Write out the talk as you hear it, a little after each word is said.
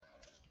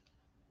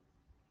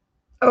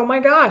Oh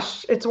my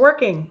gosh, it's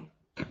working.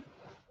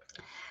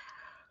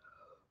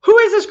 Who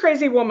is this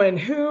crazy woman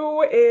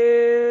who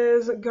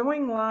is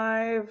going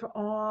live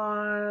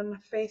on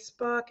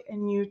Facebook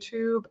and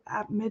YouTube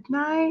at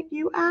midnight,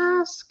 you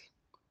ask?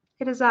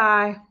 It is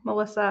I,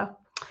 Melissa.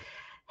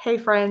 Hey,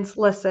 friends,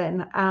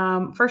 listen.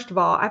 First of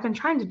all, I've been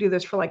trying to do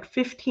this for like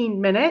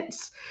 15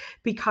 minutes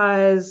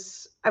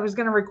because I was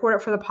going to record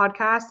it for the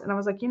podcast, and I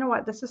was like, you know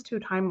what? This is too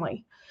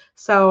timely.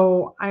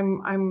 So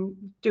I'm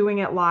doing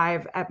it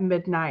live at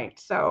midnight.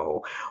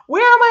 So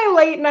where are my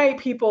late night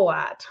people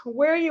at?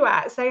 Where are you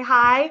at? Say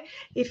hi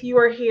if you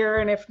are here,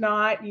 and if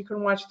not, you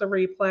can watch the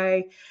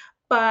replay.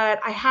 But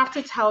I have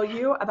to tell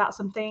you about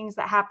some things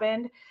that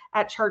happened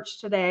at church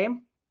today,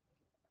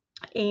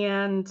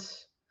 and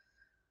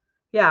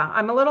yeah,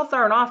 I'm a little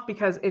thrown off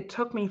because it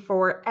took me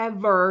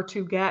forever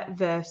to get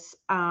this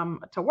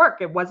to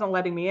work. It wasn't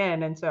letting me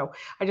in. And so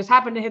I just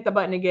happened to hit the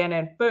button again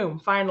and boom,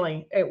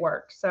 finally it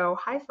worked. So,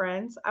 hi,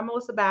 friends. I'm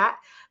Melissa Batt,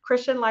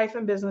 Christian life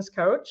and business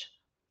coach.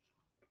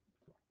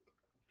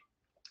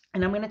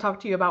 And I'm going to talk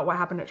to you about what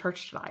happened at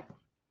church tonight.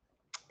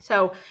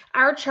 So,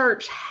 our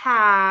church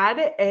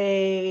had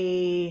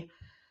a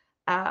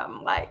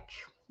like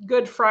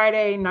Good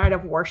Friday night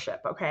of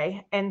worship.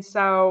 Okay. And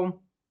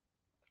so,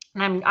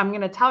 I'm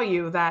going to tell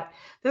you that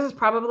this is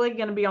probably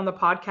going to be on the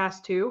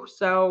podcast too.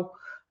 So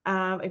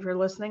if you're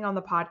listening on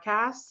the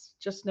podcast,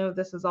 just know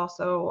this is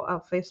also a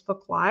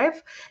Facebook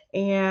Live.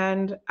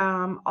 And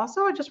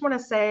also, I just want to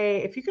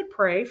say if you could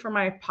pray for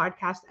my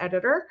podcast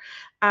editor.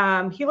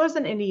 He lives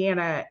in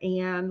Indiana,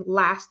 and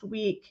last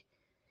week,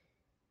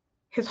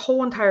 his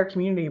whole entire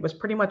community was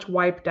pretty much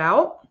wiped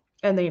out.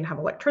 And they didn't have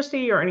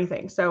electricity or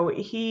anything. So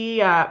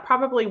he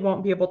probably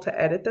won't be able to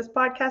edit this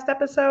podcast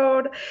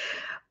episode,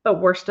 but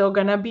we're still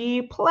going to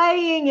be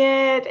playing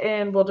it,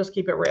 and we'll just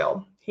keep it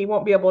real. He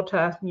won't be able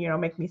to,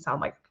 make me sound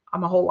like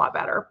I'm a whole lot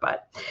better,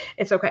 but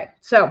it's okay.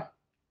 So,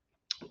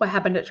 what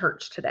happened at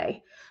church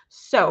today?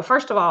 So,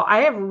 first of all,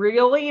 I have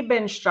really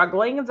been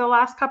struggling the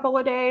last couple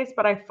of days,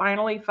 but I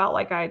finally felt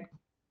like I'd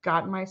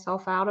gotten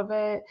myself out of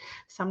it.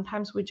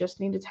 Sometimes we just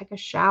need to take a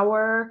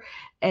shower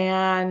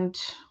and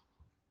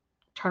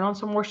turn on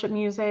some worship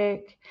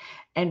music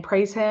and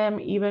praise him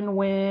even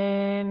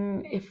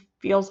when it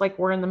feels like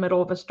we're in the middle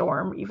of a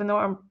storm, even though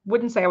I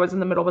wouldn't say I was in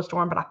the middle of a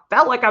storm, but I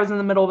felt like I was in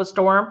the middle of a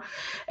storm.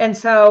 And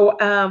so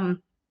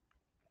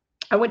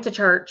I went to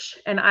church,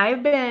 and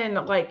I've been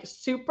like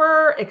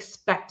super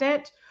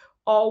expectant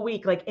all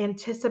week, like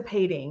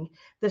anticipating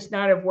this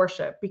night of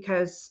worship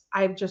because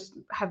I've just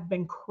have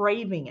been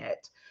craving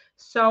it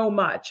so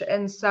much.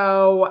 And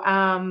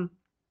so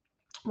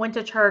went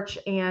to church,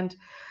 and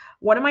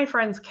one of my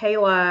friends,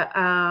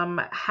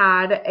 Kayla,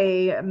 had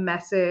a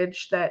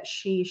message that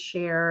she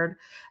shared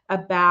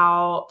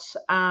about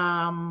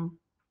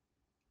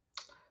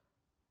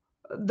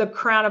the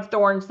crown of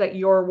thorns that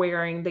you're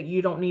wearing that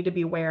you don't need to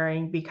be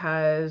wearing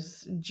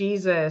because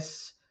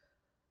Jesus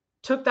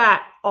took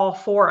that all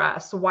for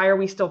us. Why are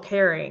we still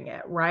carrying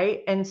it,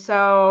 right? And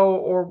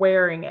so, or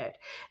wearing it.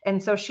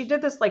 And so she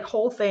did this like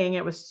whole thing.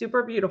 It was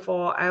super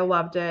beautiful. I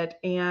loved it.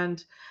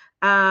 And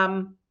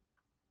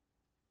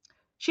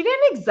she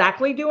didn't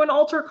exactly do an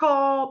altar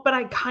call, but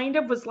I kind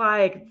of was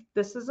like,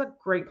 this is a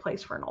great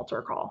place for an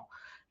altar call,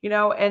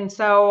 And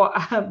so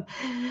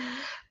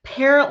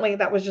apparently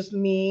that was just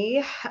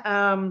me.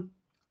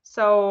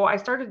 So I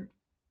started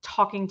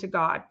talking to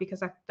God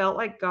because I felt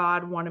like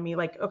God wanted me,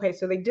 like, okay,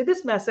 so they did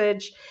this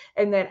message.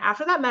 And then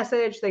after that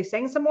message, they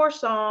sang some more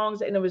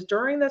songs. And it was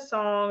during the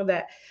song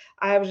that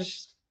I was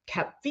just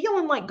kept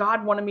feeling like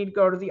God wanted me to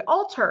go to the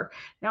altar.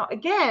 Now,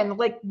 again,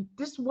 like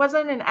this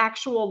wasn't an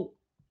actual,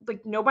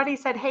 like nobody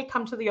said, hey,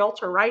 come to the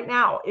altar right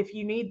now if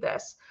you need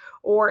this,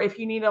 or if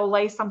you need to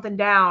lay something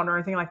down or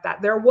anything like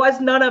that. There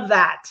was none of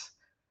that.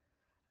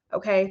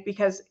 Okay,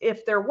 because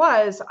if there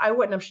was, I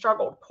wouldn't have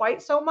struggled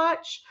quite so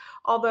much.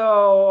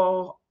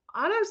 Although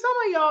I know some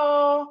of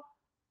y'all,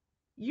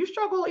 you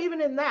struggle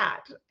even in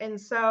that. And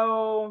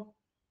so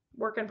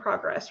work in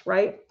progress,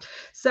 right?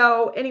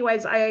 So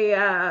anyways,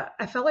 I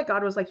felt like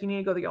God was like, you need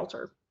to go to the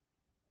altar.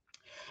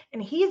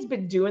 And he has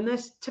been doing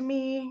this to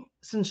me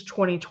since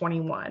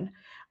 2021.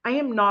 I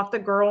am not the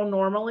girl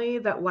normally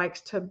that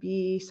likes to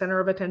be center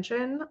of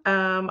attention.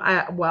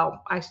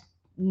 I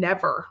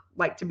never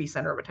like to be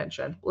center of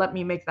attention. Let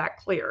me make that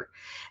clear.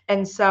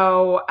 And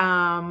so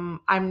I'm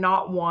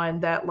not one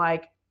that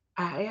like,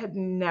 I had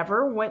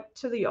never went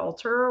to the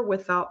altar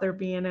without there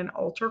being an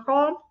altar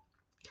call.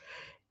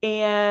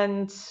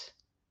 And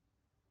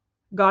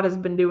God has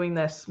been doing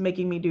this,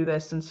 making me do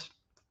this since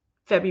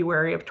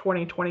February of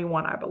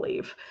 2021, I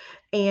believe.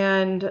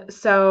 And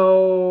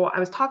so I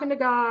was talking to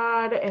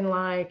God, and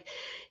like,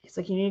 he's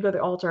like, you need to go to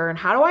the altar. And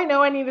how do I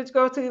know I needed to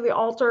go to the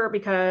altar?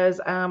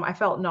 Because I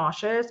felt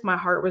nauseous. My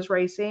heart was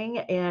racing,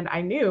 and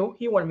I knew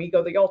he wanted me to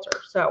go to the altar.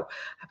 So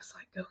I was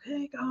like,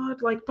 okay,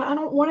 God, like, but I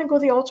don't want to go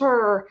to the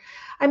altar.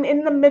 I'm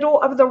in the middle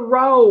of the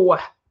row.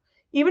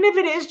 Even if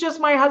it is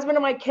just my husband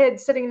and my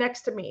kids sitting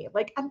next to me,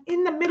 like I'm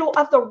in the middle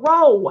of the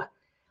row.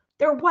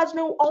 There was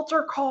no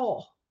altar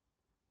call.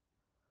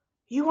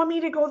 You want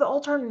me to go to the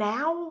altar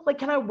now? Like,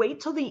 can I wait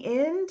till the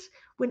end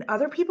when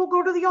other people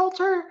go to the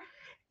altar?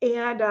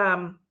 And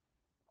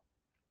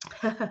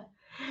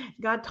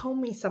God told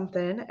me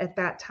something at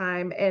that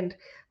time. And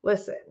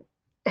listen,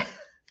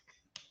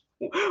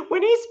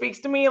 when he speaks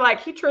to me, like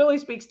he truly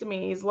speaks to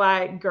me, he's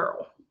like,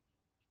 girl,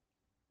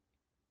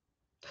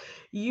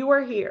 you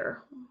are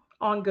here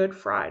on Good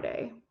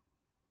Friday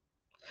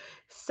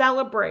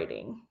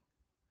celebrating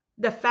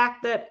the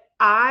fact that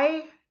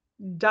I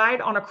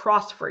died on a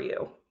cross for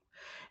you,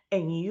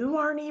 and you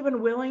aren't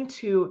even willing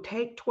to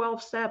take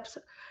 12 steps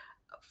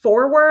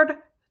forward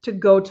to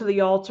go to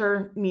the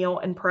altar, kneel,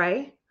 and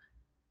pray.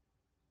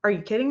 Are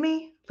you kidding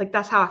me? Like,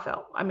 that's how I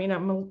felt. I mean,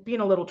 I'm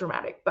being a little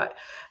dramatic, but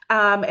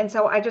and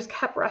so I just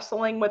kept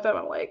wrestling with him.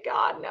 I'm like,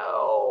 God,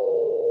 no.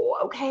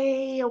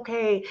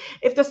 Okay.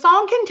 If the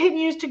song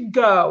continues to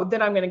go,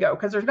 then I'm gonna go,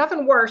 because there's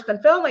nothing worse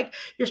than feeling like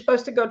you're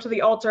supposed to go to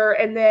the altar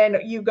and then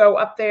you go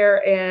up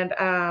there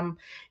and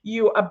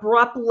you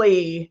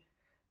abruptly,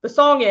 the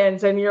song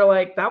ends and you're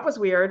like, that was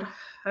weird.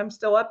 I'm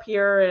still up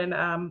here,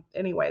 and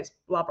anyways,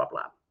 blah blah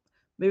blah.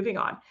 Moving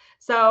on.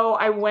 So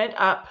I went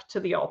up to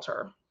the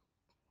altar.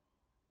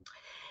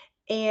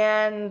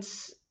 And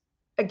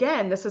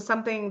again, this is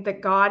something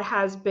that God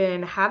has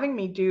been having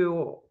me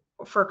do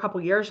for a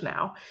couple years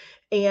now.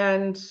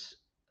 And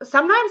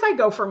sometimes I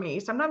go for me,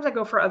 sometimes I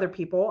go for other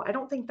people. I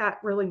don't think that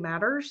really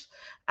matters.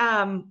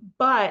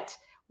 But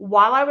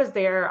while I was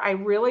there, I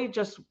really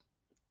just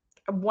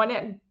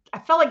I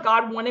felt like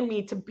God wanted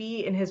me to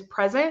be in his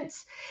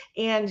presence.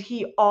 And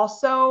he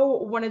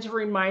also wanted to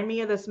remind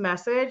me of this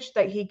message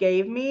that he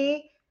gave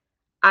me.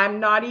 I'm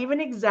not even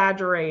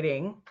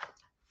exaggerating.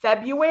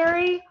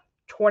 February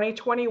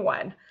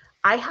 2021.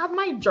 I have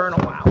my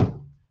journal out.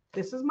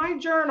 This is my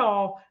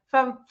journal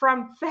from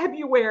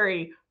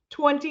February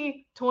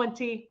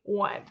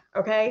 2021.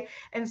 Okay.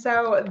 And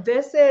so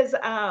this is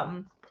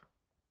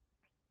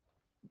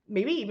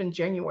maybe even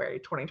January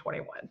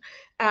 2021.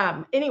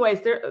 Anyways,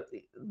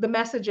 the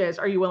message is,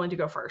 are you willing to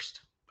go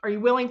first? Are you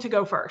willing to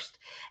go first?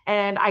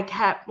 And I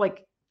kept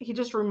like, he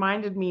just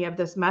reminded me of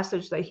this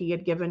message that he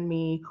had given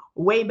me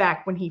way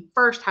back when he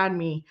first had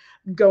me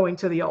going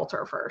to the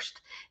altar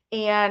first.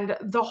 And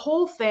the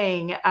whole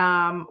thing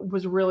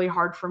was really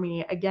hard for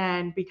me,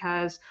 again,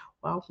 because,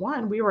 well,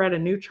 one, we were at a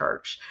new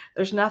church.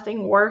 There's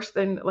nothing worse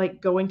than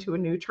like going to a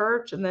new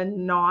church and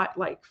then not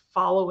like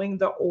following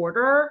the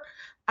order.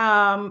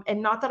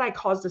 And not that I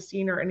caused a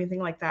scene or anything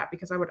like that,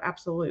 because I would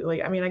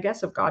absolutely, I mean, I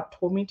guess if God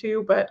told me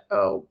to, but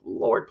oh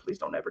Lord, please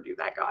don't ever do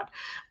that, God.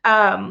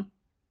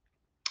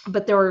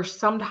 But there were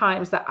some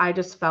times that I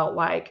just felt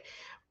like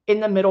in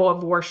the middle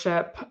of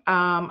worship,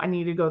 I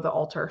needed to go to the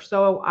altar.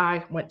 So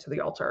I went to the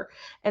altar.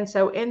 And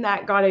so in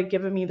that, God had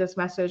given me this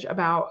message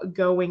about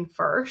going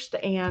first.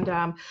 And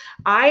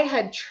I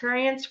had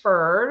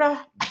transferred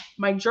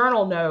my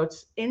journal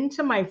notes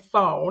into my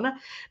phone,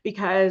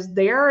 because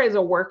there is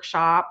a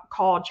workshop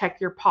called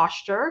Check Your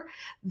Posture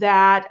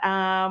that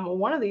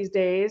one of these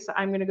days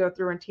I'm going to go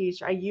through and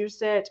teach. I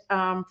used it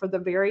for the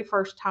very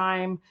first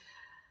time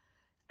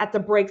at the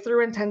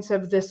Breakthrough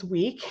Intensive this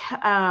week,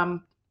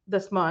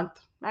 this month.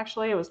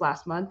 Actually, it was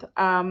last month.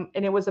 And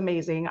it was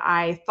amazing.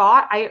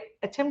 I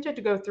attempted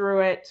to go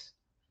through it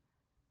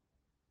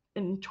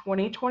in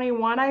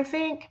 2021, I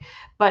think,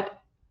 but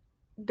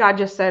God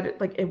just said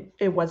like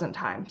it wasn't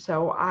time.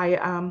 So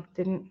I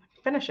didn't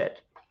finish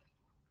it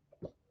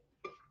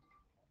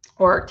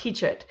or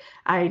teach it.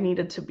 I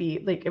needed to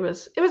be like, it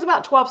was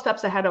about 12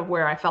 steps ahead of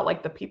where I felt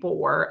like the people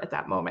were at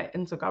that moment.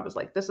 And so God was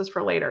like, this is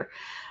for later.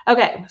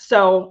 Okay.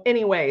 So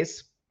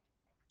anyways,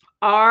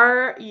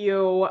 are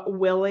you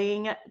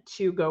willing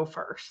to go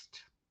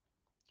first?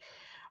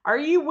 Are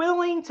you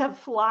willing to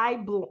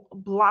fly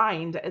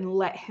blind and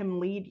let him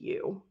lead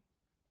you?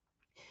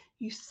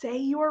 You say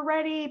you are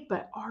ready,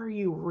 but are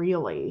you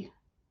really?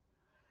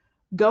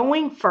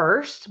 Going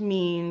first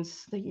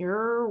means that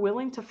you're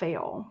willing to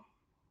fail.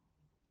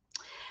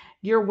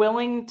 You're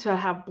willing to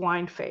have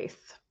blind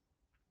faith.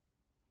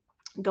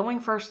 Going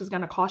first is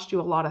going to cost you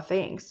a lot of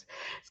things.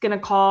 It's going to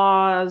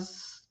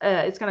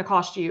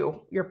cost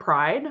you your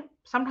pride,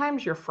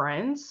 sometimes your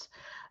friends,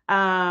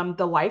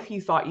 the life you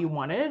thought you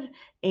wanted,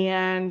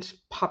 and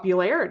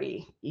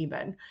popularity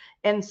even.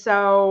 And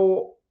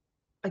so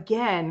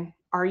again,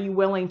 are you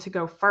willing to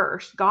go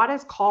first? God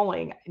is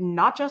calling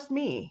not just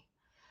me,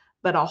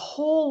 but a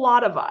whole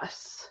lot of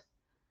us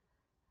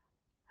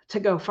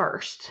to go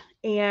first.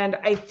 And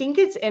I think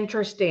it's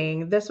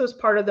interesting. This was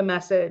part of the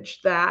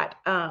message that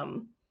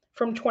from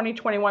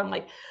 2021,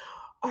 like,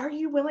 are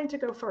you willing to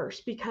go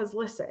first? Because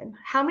listen,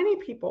 how many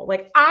people,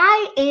 like,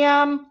 I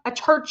am a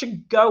church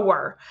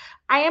goer,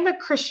 I am a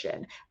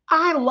Christian,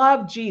 I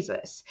love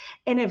Jesus.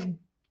 And if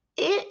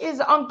it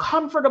is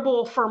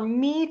uncomfortable for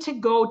me to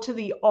go to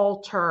the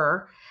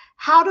altar,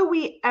 how do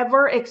we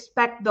ever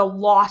expect the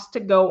lost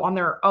to go on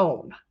their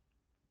own?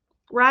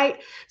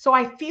 Right? So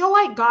I feel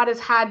like God has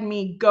had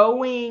me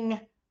going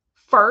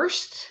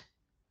first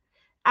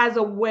as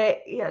a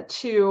way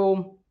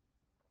to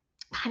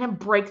kind of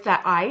break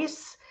that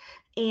ice.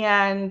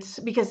 And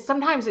because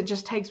sometimes it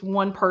just takes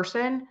one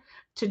person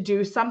to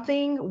do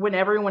something when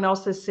everyone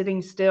else is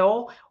sitting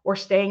still or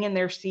staying in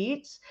their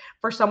seats,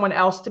 for someone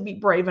else to be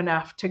brave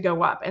enough to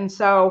go up. And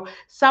so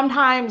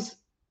sometimes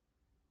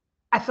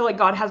I feel like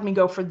God has me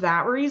go for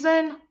that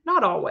reason,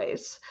 not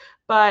always,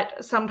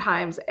 but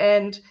sometimes.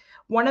 And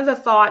one of the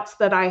thoughts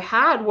that I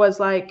had was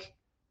like,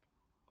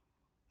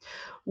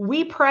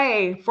 we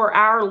pray for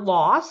our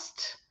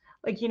lost,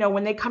 like,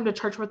 when they come to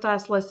church with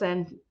us,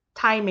 listen,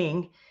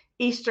 timing,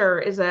 Easter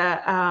is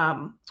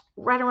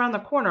right around the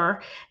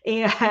corner.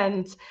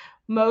 And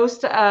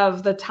most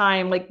of the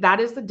time, like, that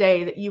is the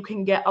day that you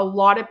can get a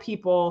lot of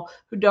people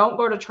who don't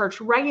go to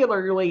church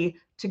regularly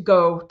to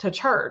go to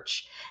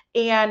church.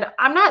 And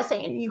I'm not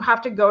saying you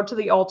have to go to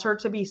the altar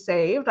to be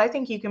saved. I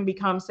think you can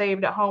become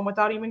saved at home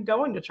without even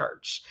going to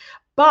church.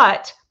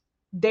 But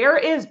there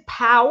is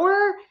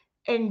power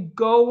in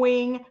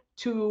going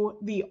to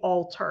the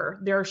altar.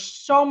 There's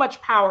so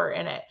much power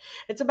in it.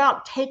 It's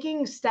about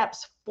taking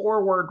steps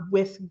forward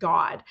with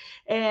God.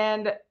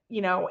 And,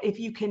 if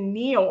you can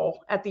kneel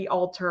at the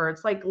altar,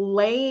 it's like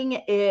laying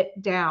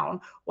it down,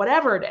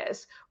 whatever it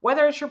is,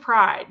 whether it's your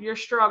pride, your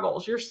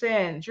struggles, your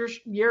sins,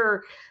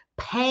 your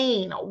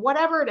pain,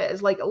 whatever it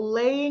is, like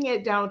laying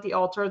it down at the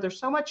altar. There's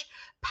so much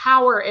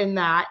power in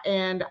that.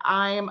 And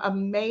I am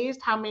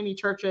amazed how many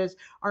churches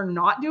are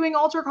not doing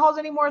altar calls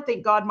anymore.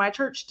 Thank God my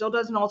church still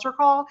does an altar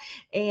call,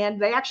 and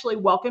they actually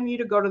welcome you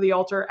to go to the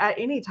altar at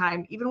any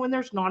time, even when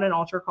there's not an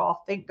altar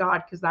call. Thank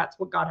God, because that's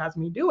what God has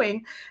me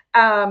doing.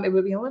 It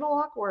would be a little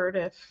awkward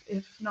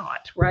if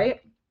not, right?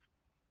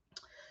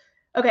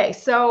 Okay,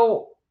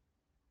 so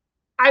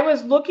I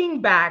was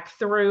looking back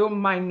through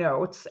my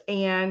notes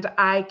and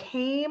I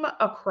came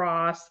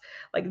across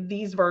like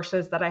these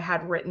verses that I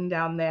had written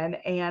down then,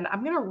 and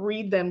I'm going to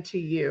read them to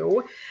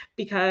you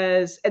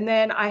and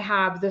then I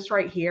have this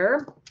right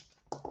here.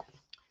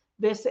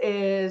 This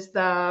is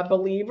the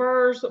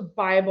Believer's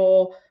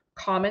Bible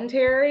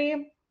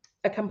Commentary,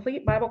 a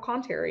complete Bible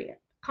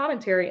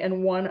commentary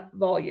in one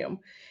volume.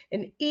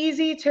 An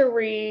easy to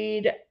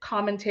read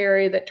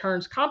commentary that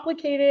turns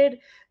complicated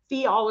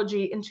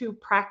theology into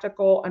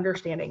practical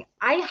understanding.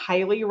 I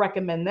highly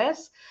recommend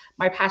this.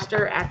 My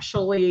pastor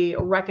actually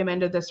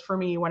recommended this for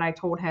me when I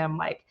told him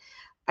like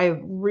I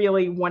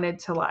really wanted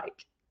to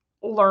like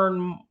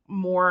learn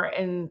more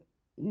and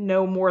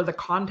know more of the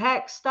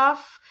context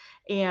stuff.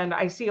 And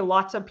I see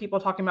lots of people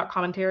talking about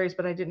commentaries,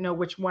 but I didn't know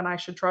which one I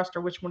should trust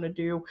or which one to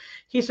do.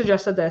 He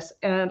suggested this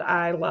and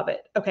I love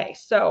it. Okay,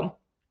 so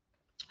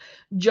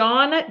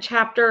John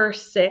chapter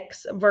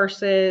 6,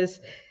 verses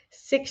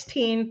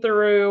 16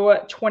 through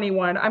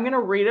 21. I'm going to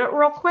read it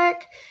real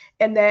quick.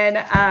 And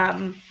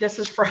then this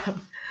is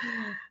from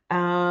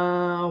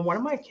one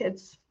of my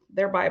kids,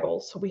 their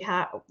Bibles. So we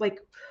have like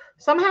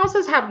some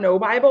houses have no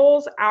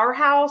Bibles. Our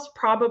house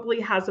probably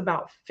has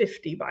about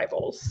 50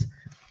 Bibles.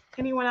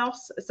 Anyone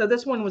else? So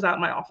this one was out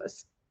in my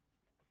office.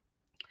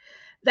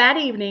 That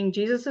evening,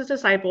 Jesus'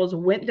 disciples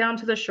went down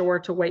to the shore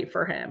to wait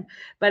for him.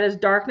 But as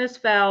darkness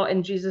fell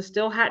and Jesus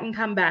still hadn't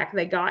come back,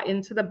 they got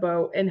into the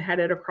boat and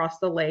headed across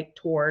the lake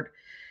toward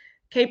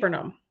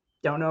Capernaum.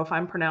 Don't know if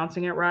I'm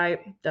pronouncing it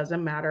right.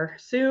 Doesn't matter.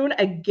 Soon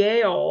a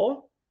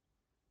gale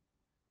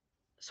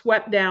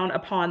swept down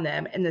upon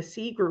them and the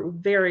sea grew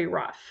very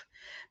rough.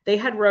 They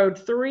had rowed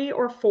 3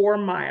 or 4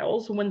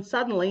 miles when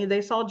suddenly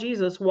they saw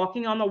Jesus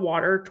walking on the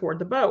water toward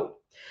the boat.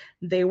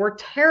 They were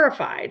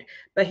terrified,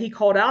 but he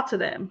called out to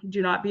them,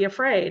 "Do not be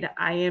afraid.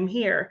 I am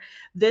here."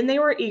 Then they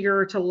were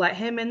eager to let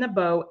him in the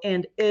boat,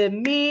 and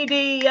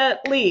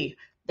immediately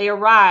they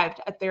arrived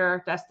at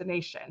their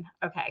destination.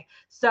 Okay,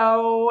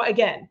 so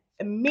again,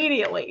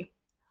 immediately,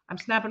 I'm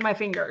snapping my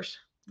fingers,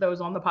 those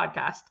on the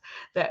podcast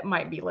that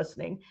might be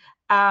listening.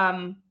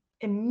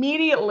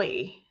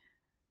 Immediately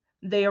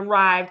they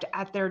arrived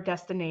at their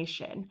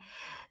destination.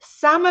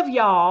 Some of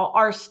y'all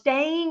are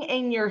staying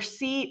in your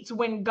seats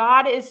when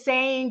God is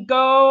saying,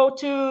 go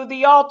to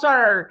the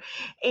altar.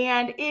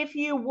 And if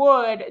you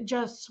would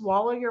just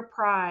swallow your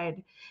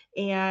pride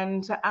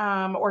and,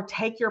 or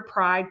take your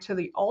pride to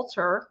the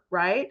altar,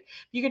 right?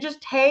 You could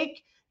just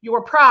take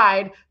your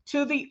pride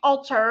to the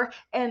altar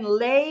and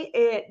lay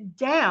it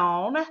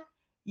down.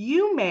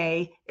 You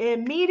may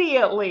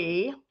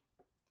immediately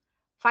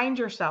find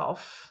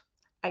yourself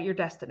at your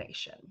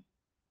destination.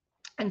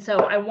 And so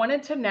I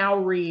wanted to now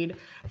read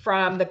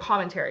from the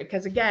commentary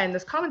because, again,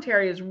 this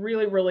commentary is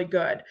really, really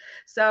good.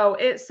 So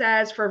it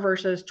says for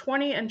verses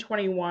 20 and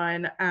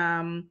 21,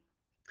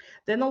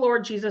 then the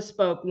Lord Jesus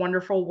spoke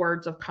wonderful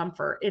words of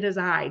comfort. "It is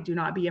I, do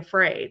not be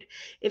afraid."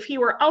 If he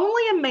were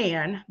only a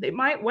man, they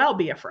might well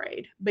be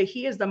afraid, but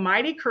he is the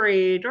mighty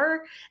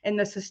creator and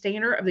the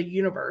sustainer of the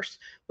universe.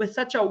 With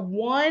such a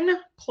one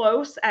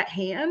close at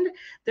hand,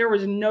 there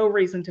was no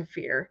reason to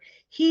fear.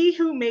 He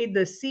who made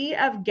the Sea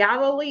of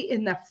Galilee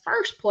in the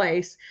first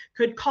place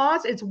could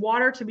cause its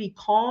water to be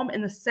calm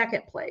in the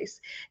second place,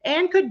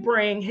 and could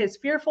bring his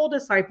fearful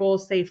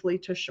disciples safely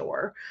to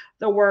shore.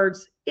 The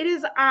words, "It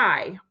is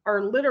I,"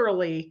 are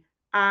literally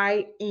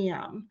I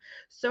am.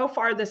 So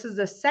far, this is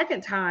the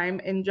second time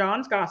in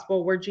John's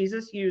gospel where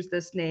Jesus used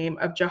this name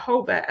of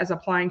Jehovah as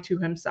applying to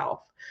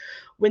himself.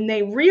 When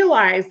they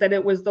realized that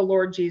it was the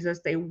Lord Jesus,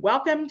 they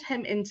welcomed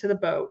him into the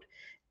boat.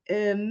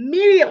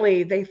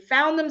 Immediately, they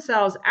found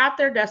themselves at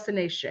their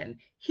destination.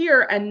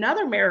 Here,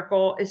 another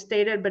miracle is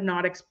stated but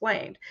not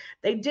explained.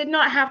 They did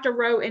not have to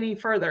row any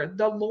further.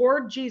 The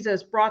Lord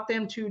Jesus brought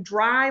them to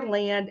dry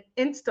land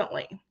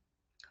instantly.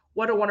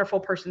 What a wonderful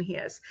person he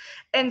is.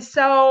 And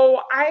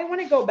so I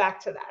want to go back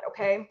to that,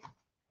 okay?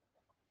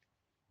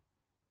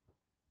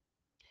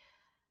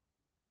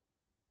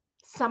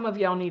 Some of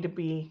y'all need to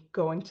be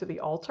going to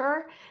the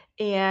altar,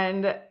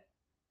 and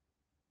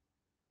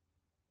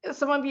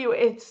some of you,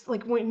 it's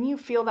like when you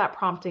feel that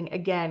prompting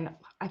again,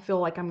 I feel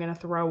like I'm going to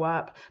throw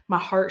up. My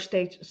heart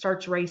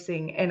starts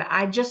racing, and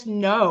I just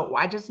know.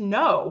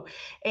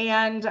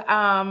 And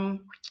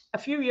a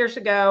few years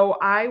ago,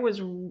 I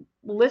was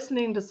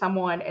listening to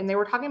someone, and they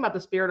were talking about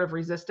the spirit of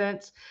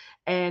resistance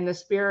and the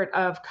spirit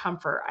of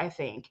comfort, I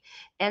think.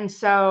 And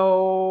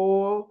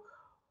so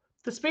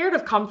the spirit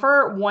of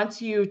comfort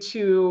wants you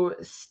to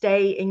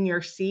stay in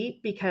your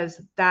seat because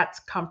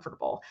that's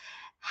comfortable.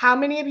 How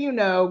many of you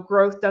know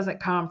growth doesn't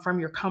come from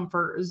your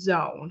comfort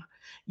zone?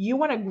 You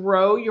want to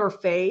grow your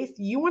faith.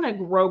 You want to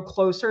grow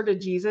closer to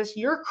Jesus.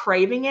 You're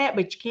craving it,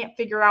 but you can't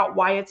figure out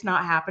why it's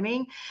not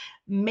happening.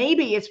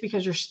 Maybe it's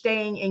because you're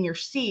staying in your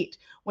seat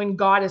when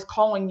God is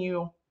calling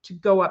you to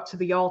go up to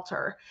the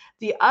altar.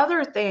 The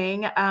other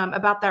thing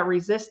about that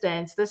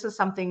resistance, this is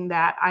something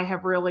that I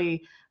have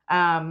really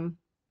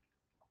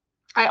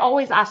I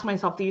always ask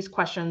myself these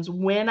questions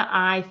when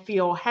I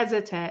feel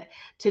hesitant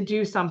to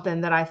do something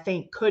that I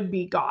think could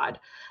be God.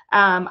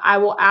 I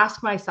will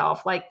ask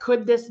myself, like,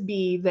 could this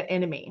be the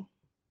enemy?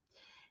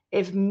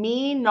 If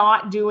me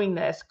not doing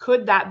this,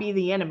 could that be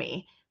the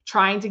enemy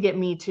trying to get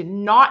me to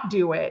not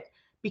do it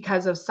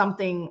because of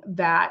something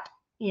that,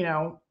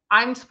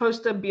 I'm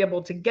supposed to be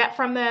able to get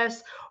from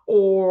this,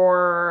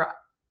 or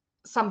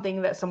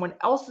something that someone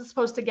else is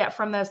supposed to get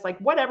from this, like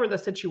whatever the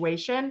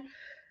situation?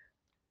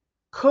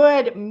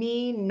 Could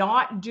me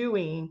not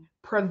doing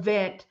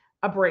prevent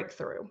a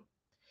breakthrough?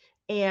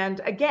 And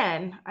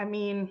again, I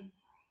mean,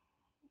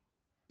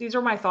 these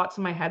are my thoughts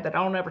in my head that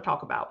I don't ever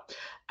talk about.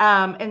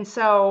 And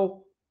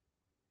so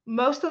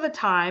most of the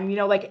time,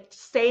 like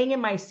staying in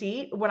my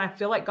seat when I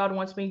feel like God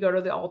wants me to go to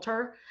the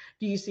altar,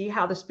 do you see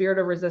how the spirit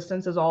of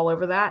resistance is all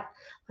over that?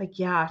 Like,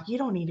 yeah, you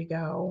don't need to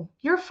go.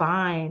 You're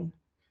fine.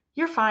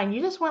 You're fine.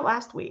 You just went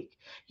last week.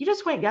 You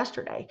just went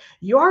yesterday.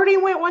 You already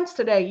went once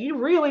today. You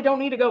really don't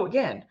need to go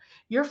again.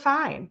 You're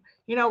fine.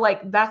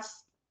 Like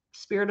that's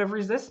spirit of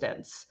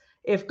resistance.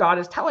 If God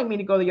is telling me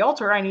to go to the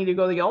altar, I need to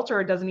go to the altar.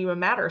 It doesn't even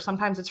matter.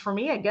 Sometimes it's for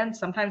me. Again,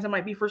 sometimes it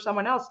might be for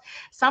someone else.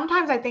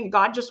 Sometimes I think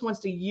God just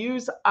wants to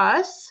use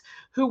us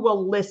who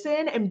will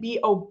listen and be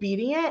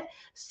obedient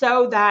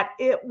so that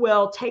it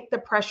will take the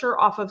pressure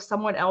off of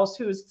someone else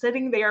who's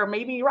sitting there,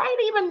 maybe right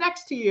even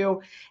next to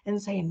you,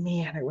 and saying,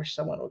 man, I wish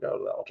someone would go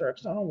to the altar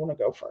because I don't want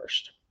to go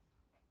first.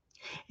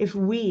 If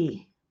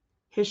we,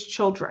 his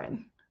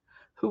children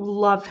who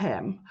love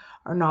him,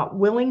 are not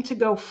willing to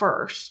go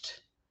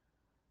first,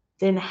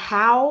 then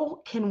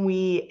how can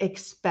we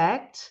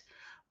expect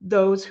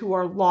those who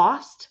are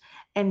lost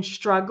and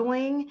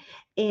struggling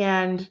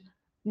and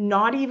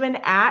not even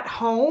at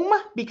home?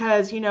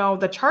 Because,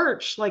 the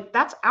church, like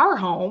that's our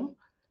home.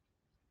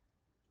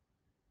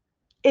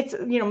 It's,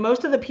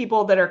 most of the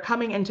people that are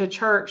coming into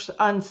church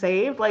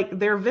unsaved, like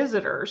they're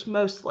visitors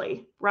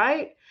mostly,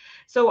 right?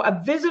 So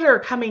a visitor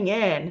coming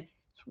in,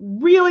 it's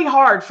really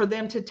hard for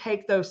them to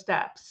take those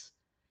steps.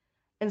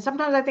 And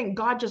sometimes I think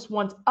God just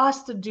wants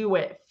us to do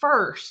it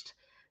first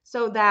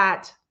so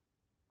that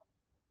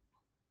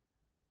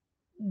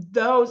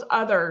those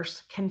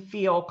others can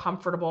feel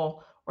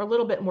comfortable or a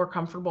little bit more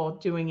comfortable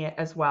doing it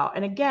as well.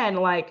 And again,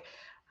 like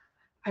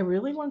I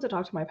really wanted to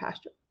talk to my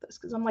pastor about this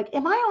because I'm like,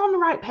 am I on the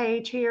right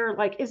page here?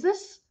 Like, is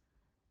this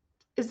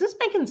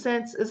making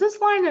sense? Is this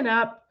lining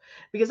up?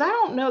 Because I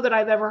don't know that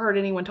I've ever heard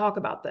anyone talk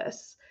about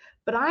this,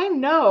 but I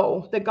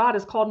know that God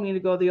has called me to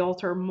go to the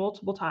altar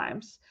multiple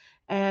times.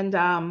 And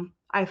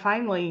I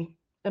finally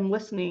am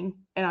listening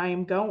and I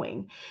am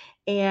going.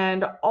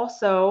 And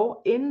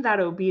also in that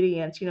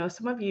obedience,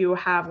 some of you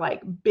have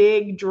like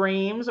big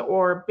dreams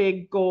or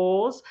big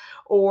goals,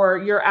 or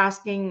you're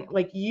asking,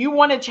 like, you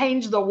want to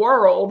change the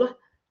world.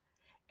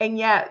 And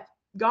yet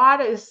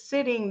God is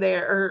sitting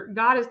there, or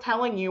God is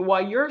telling you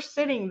while you're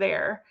sitting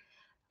there,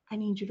 I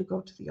need you to go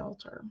to the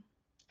altar.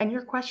 And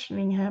you're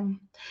questioning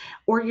him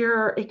or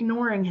you're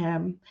ignoring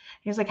him.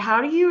 He's like, how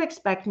do you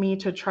expect me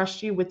to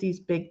trust you with these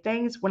big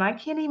things when I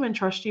can't even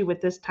trust you with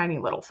this tiny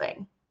little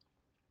thing?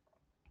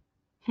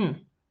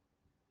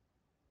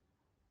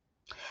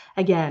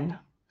 Again,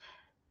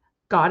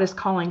 God is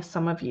calling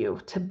some of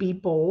you to be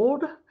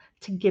bold,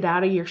 to get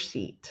out of your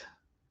seat.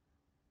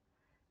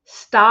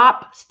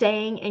 Stop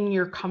staying in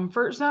your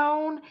comfort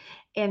zone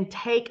and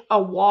take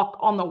a walk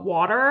on the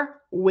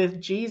water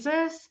with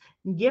Jesus.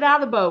 Get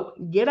out of the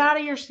boat, get out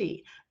of your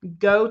seat,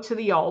 go to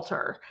the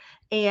altar.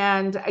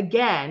 And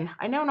again,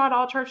 I know not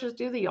all churches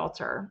do the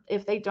altar.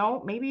 If they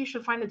don't, maybe you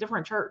should find a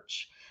different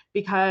church,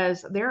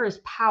 because there is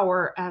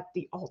power at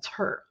the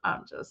altar.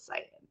 I'm just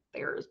saying,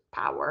 there is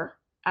power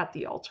at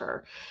the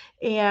altar.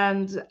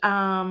 And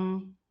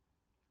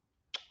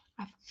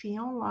I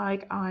feel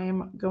like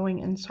I'm going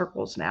in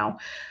circles now.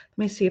 Let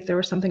me see if there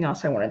was something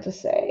else I wanted to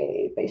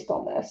say based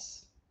on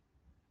this.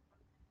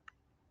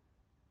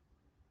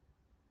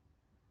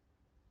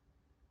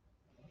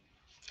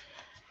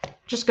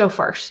 Just go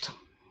first.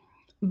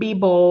 Be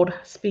bold,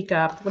 speak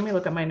up. Let me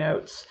look at my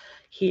notes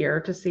here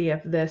to see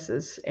if this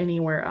is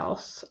anywhere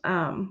else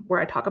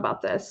where I talk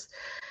about this.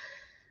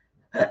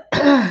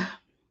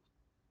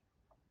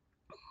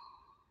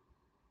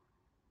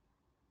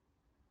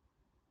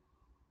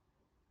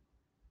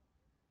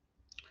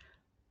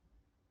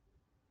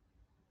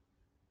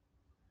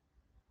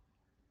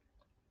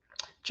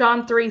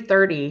 John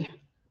 3:30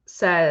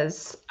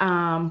 says,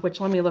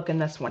 which let me look in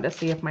this one to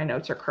see if my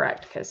notes are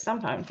correct, because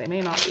sometimes they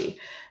may not be.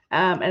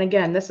 And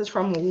again, this is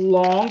from a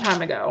long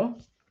time ago.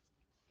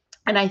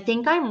 And I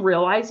think I'm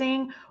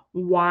realizing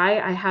why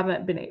I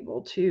haven't been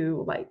able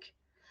to like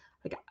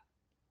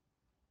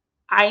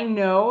I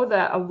know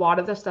that a lot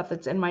of the stuff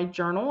that's in my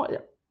journal,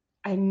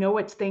 I know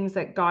it's things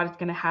that God is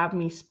going to have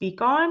me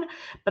speak on,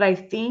 but I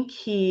think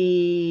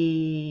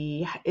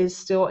He is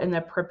still in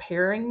the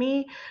preparing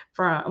me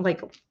for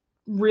like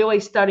really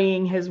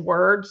studying His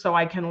word so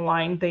I can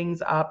line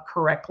things up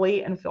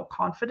correctly and feel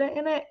confident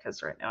in it,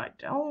 because right now I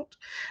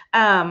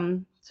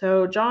don't.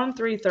 So John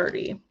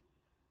 3:30.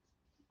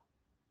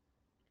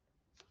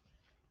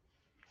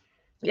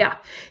 Yeah,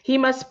 he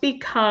must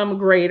become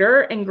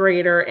greater and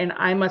greater, and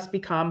I must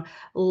become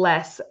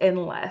less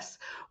and less.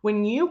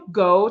 When you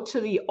go to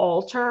the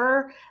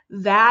altar,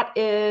 that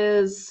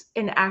is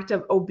an act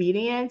of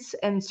obedience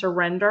and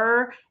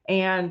surrender.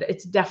 And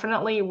it's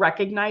definitely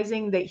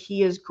recognizing that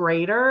he is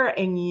greater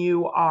and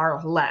you are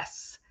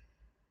less.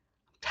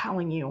 I'm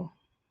telling you.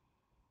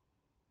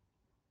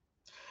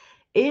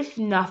 If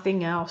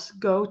nothing else,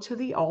 go to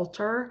the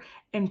altar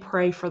and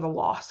pray for the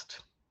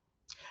lost.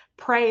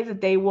 Pray that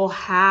they will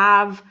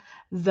have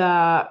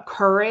the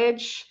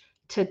courage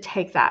to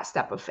take that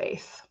step of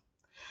faith,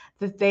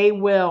 that they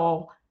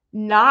will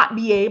not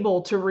be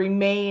able to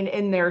remain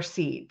in their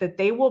seat, that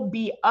they will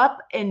be up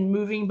and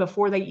moving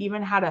before they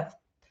even had a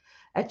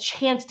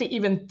chance to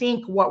even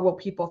think, what will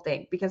people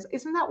think? Because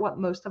isn't that what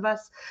most of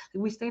us,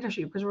 we stay to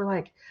shoot because we're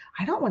like,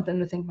 I don't want them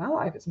to think my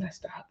life is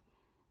messed up.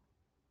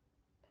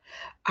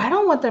 I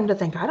don't want them to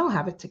think I don't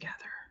have it together.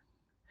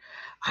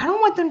 I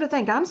don't want them to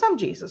think I'm some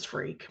Jesus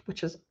freak,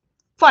 which is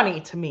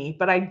funny to me,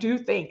 but I do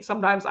think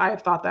sometimes I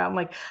have thought that. I'm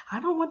like, I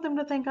don't want them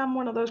to think I'm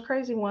one of those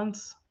crazy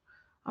ones.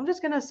 I'm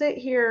just going to sit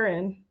here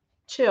and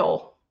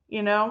chill,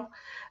 you know?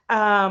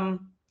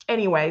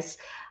 Anyways,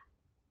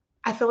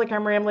 I feel like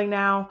I'm rambling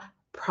now.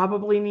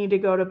 Probably need to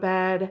go to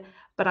bed,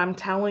 but I'm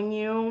telling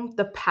you,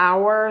 the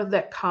power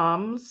that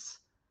comes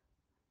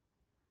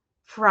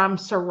from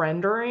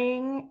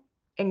surrendering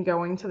and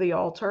going to the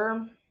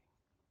altar,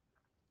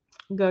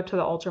 go to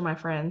the altar, my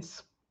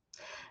friends.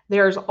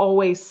 There's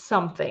always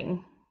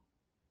something.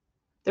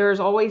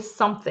 There's always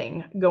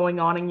something going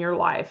on in your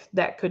life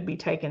that could be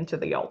taken to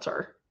the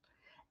altar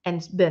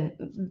and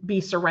then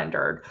be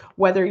surrendered,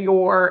 whether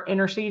you're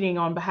interceding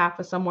on behalf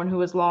of someone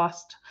who is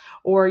lost,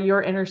 or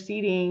you're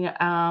interceding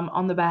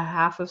on the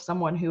behalf of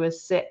someone who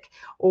is sick,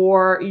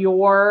 or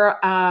you're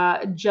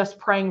just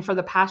praying for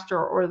the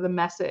pastor or the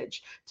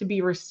message to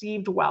be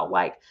received well,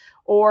 like,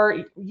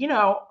 or, you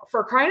know,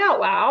 for crying out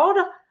loud,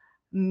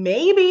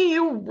 maybe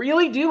you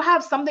really do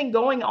have something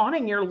going on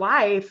in your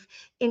life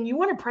and you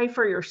want to pray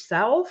for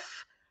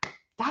yourself.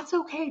 That's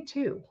okay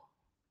too,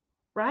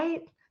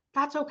 right?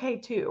 That's okay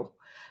too.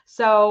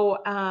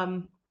 So,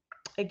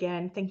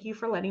 again, thank you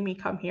for letting me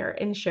come here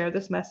and share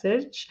this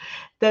message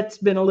that's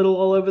been a little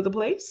all over the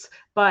place.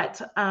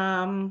 But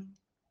I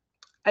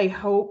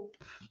hope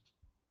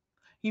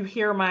you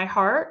hear my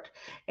heart,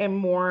 and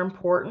more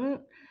important,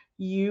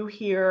 you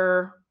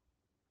hear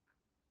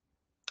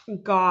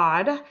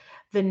God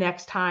the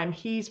next time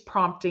he's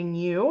prompting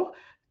you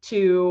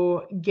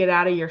to get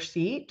out of your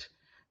seat,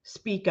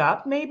 speak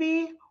up,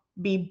 maybe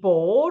be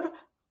bold,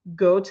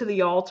 go to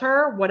the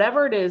altar,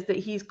 whatever it is that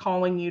he's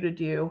calling you to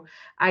do.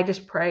 I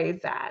just pray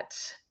that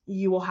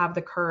you will have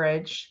the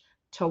courage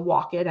to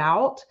walk it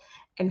out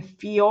and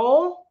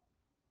feel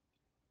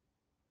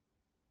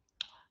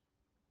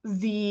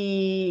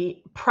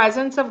the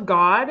presence of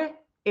God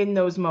in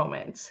those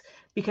moments,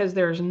 because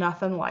there's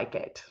nothing like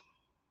it.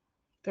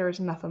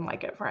 There's nothing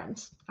like it,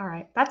 friends. All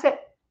right, that's it.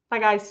 Bye,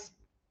 guys.